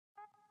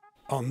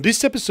On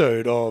this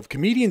episode of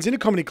Comedians in a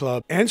Comedy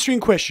Club Answering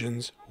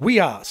Questions, we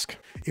ask,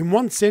 in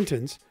one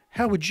sentence,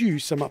 how would you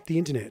sum up the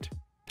internet?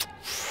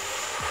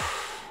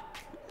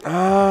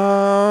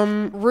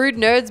 Rude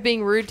nerds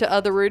being rude to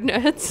other rude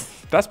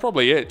nerds. That's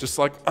probably it. Just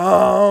like,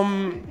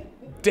 damn.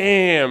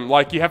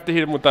 Like, you have to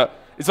hit him with that.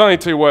 It's only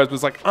 2 words, but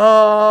it's like,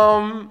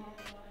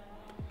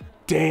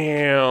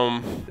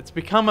 damn. It's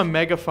become a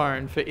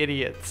megaphone for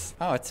idiots.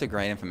 Oh, it's a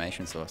great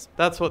information source.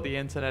 That's what the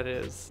internet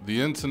is.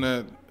 The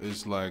internet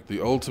is like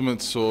the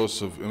ultimate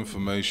source of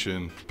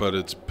information, but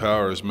its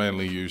power is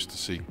mainly used to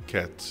see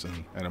cats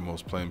and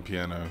animals playing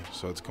piano,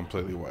 so it's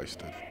completely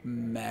wasted.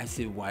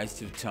 Massive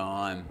waste of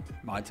time.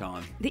 My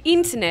time. The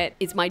internet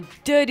is my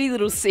dirty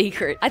little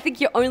secret. I think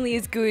you're only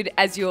as good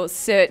as your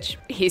search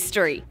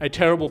history. A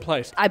terrible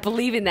place. I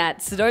believe in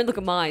that, so don't look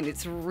at mine.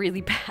 It's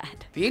really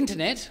bad. The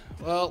internet,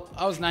 well,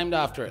 I was named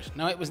after it.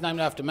 No, it was named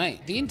after me.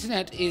 The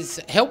internet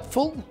is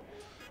helpful,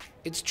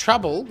 it's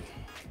trouble,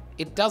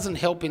 it doesn't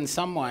help in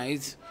some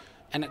ways,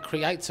 and it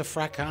creates a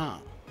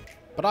fracas.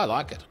 But I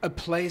like it. A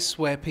place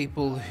where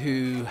people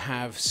who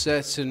have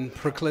certain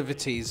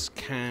proclivities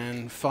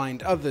can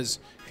find others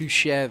who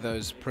share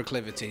those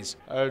proclivities.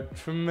 A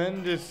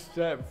tremendous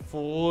step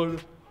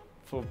forward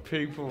for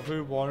people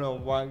who want to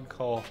wank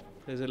off.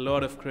 There's a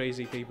lot of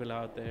crazy people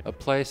out there. A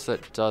place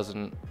that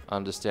doesn't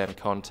understand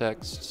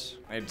context.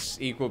 It's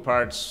equal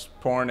parts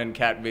porn and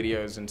cat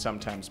videos and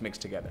sometimes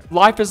mixed together.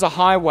 Life is a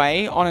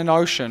highway on an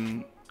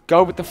ocean.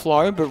 Go with the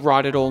flow, but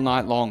ride it all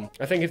night long.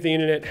 I think if the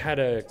internet had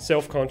a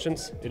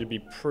self-conscience, it'd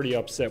be pretty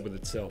upset with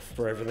itself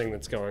for everything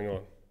that's going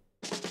on.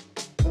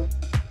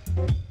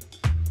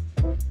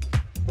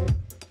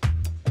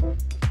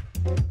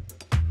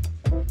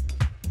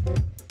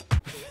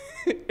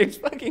 It's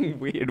fucking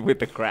weird with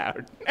the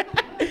crowd.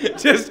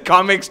 Just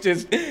comics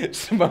just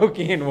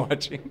smoking and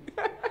watching.